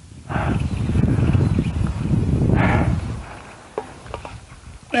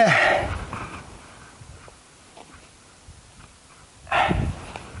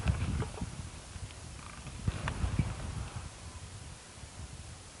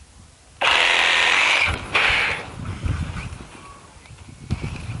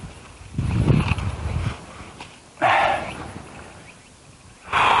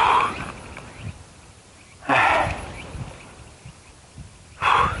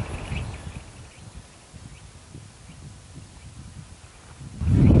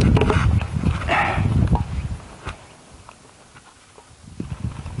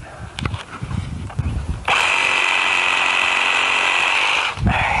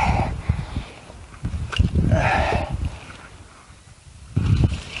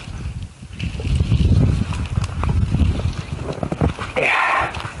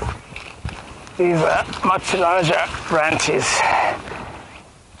 These are much larger branches.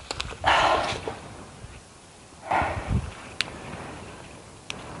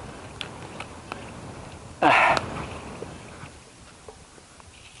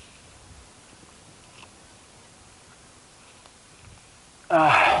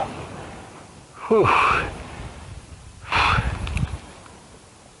 Whew.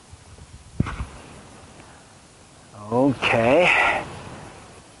 Okay.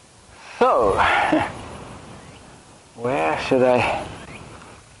 So, where should I?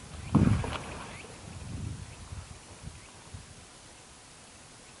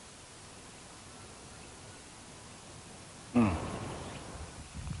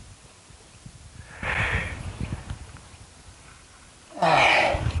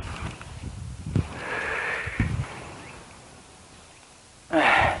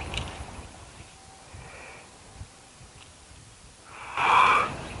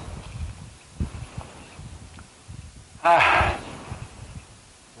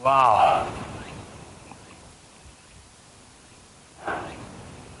 Wow.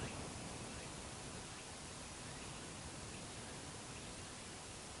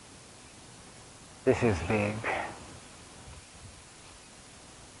 This is big.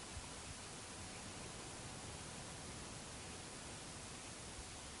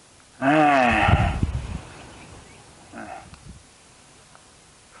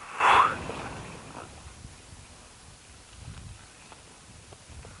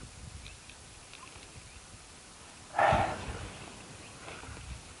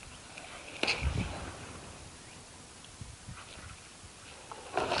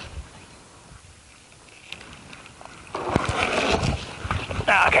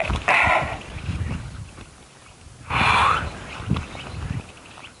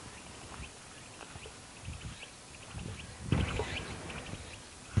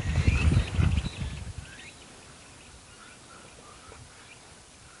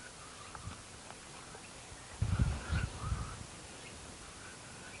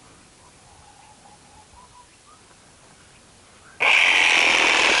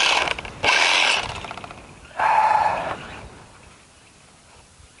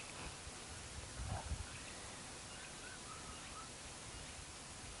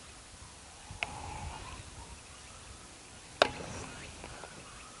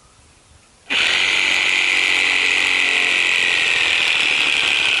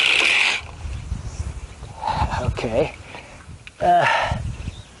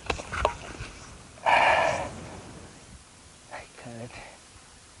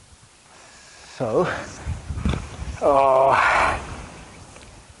 So, oh,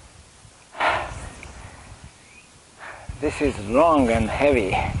 this is long and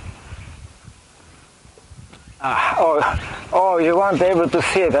heavy. Oh, you weren't able to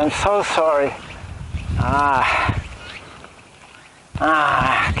see it. I'm so sorry.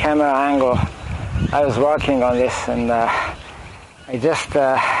 Camera angle. I was working on this and I just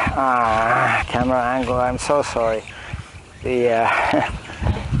camera angle. I'm so sorry. The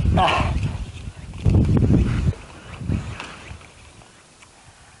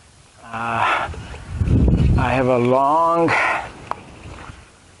I have a long,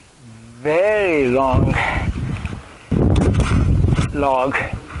 very long log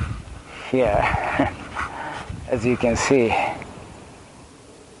here, as you can see,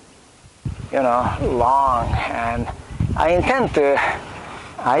 long, and I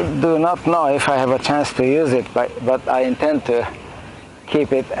do not know if I have a chance to use it, but I intend to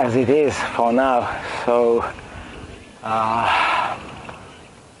keep it as it is for now. So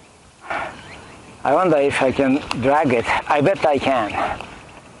I wonder if I can drag it. I bet I can.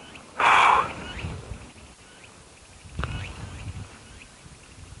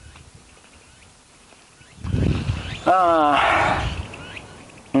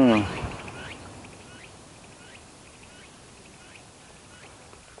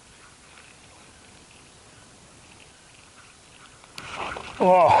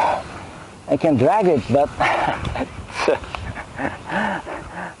 Oh, I can drag it, but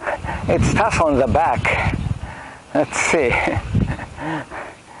it's tough on the back. Let's see. I'm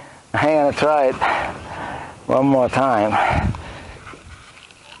gonna try it one more time.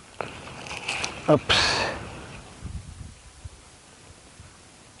 Oops.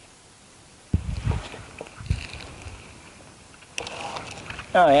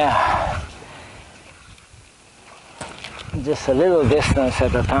 Oh yeah. Just a little distance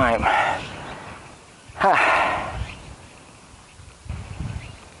at a time.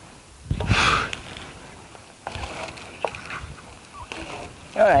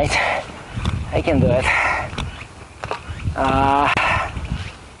 All right, I can do it.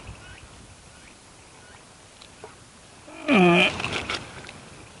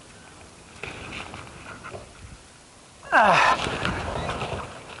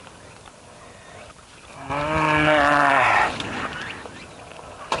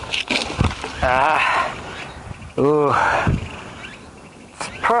 Ooh, it's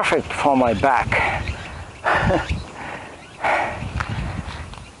perfect for my back.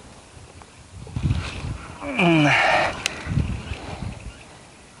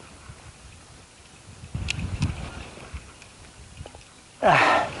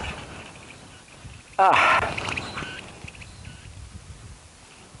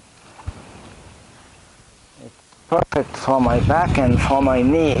 It's perfect for my back and for my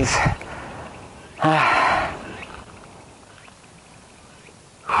knees.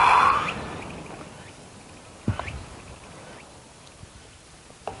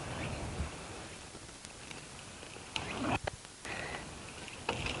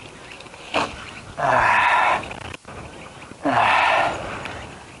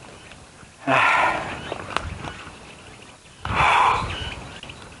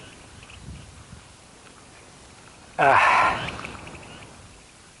 As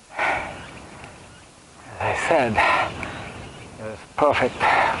I said, it was perfect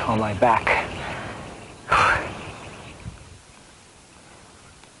for my back.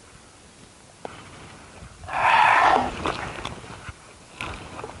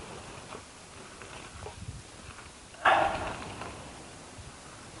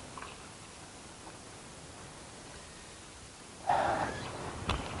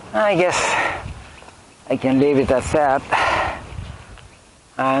 I guess I can leave it at that.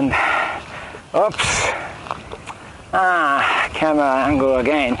 And oops, camera angle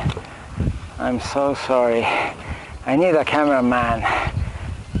again. I'm so sorry. I need a cameraman.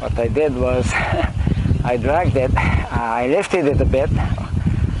 What I did was I dragged it. I lifted it a bit.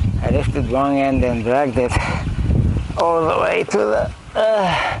 I lifted one end and dragged it all the way to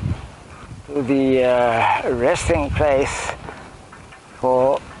the resting place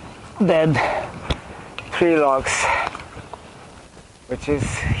for dead tree logs, which is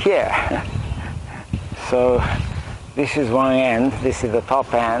here. So this is one end, this is the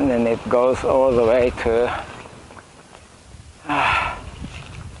top end, and it goes all the way to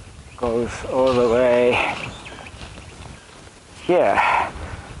here.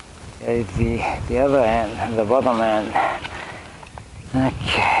 There is the other end, the bottom end.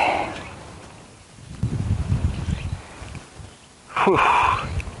 Okay. Whew.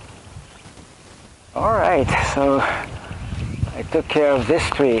 All right, so I I took care of this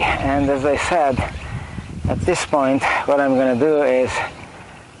tree, and as I said, at this point, what I'm going to do is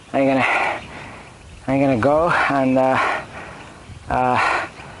I'm gonna go and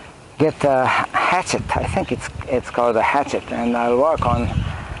get a hatchet. I think it's called a hatchet, and I'll work on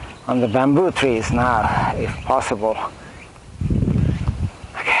the bamboo trees now, if possible.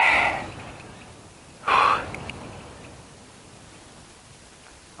 Okay.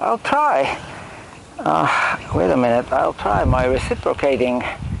 I'll try. Wait a minute. I'll try my reciprocating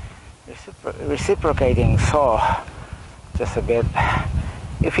saw just a bit.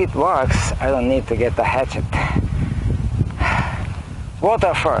 If it works, I don't need to get the hatchet.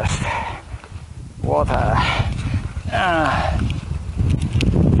 Water first. Water.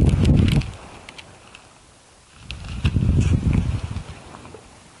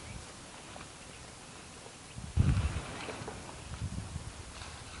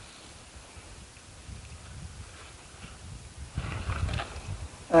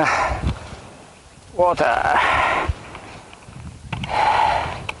 Water.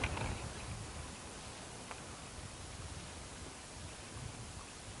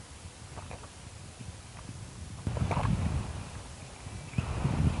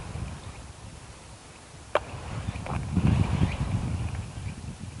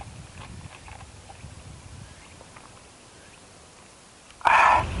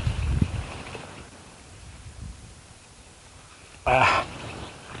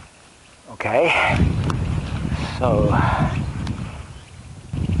 Okay, so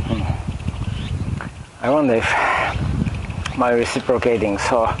I wonder if my reciprocating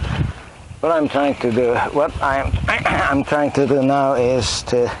saw, what I'm trying to do now is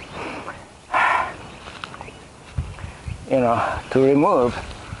to remove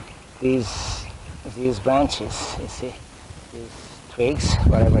these branches, you see, these twigs,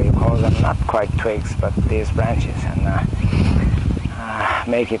 whatever you call them, not quite twigs, but these branches, and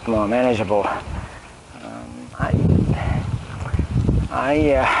make it more manageable.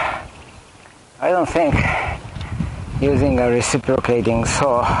 I don't think using a reciprocating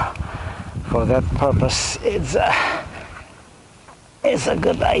saw for that purpose is a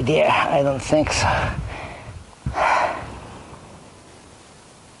good idea. I don't think so.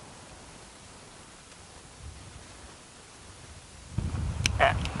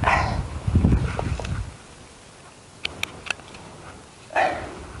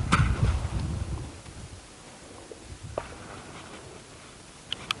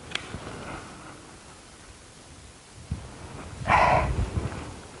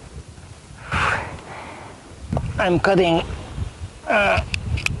 I'm cutting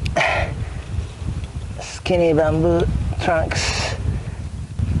skinny bamboo trunks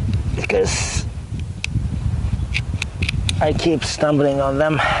because I keep stumbling on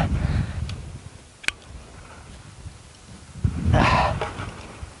them.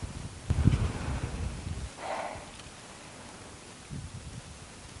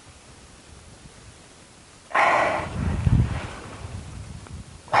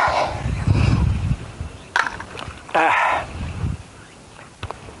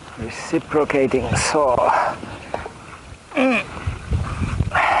 Reciprocating saw.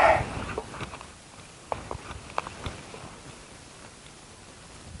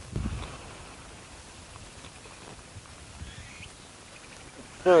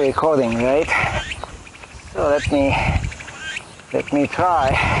 Still recording, right? So let me try.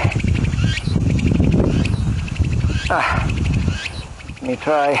 Let me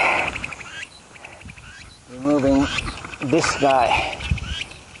try removing this guy.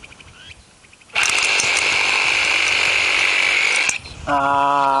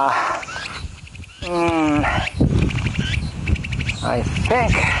 I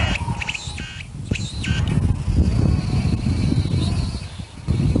think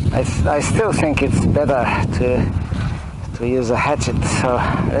I still think it's better to use a hatchet, so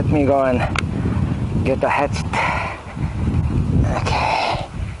let me go and get a hatchet. Okay.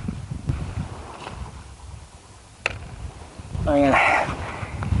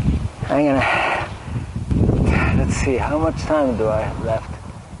 I'm gonna let's see, how much time do I have left?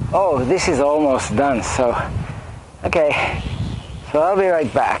 Oh, this is almost done, so okay, so I'll be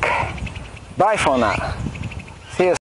right back. Bye for now. See you.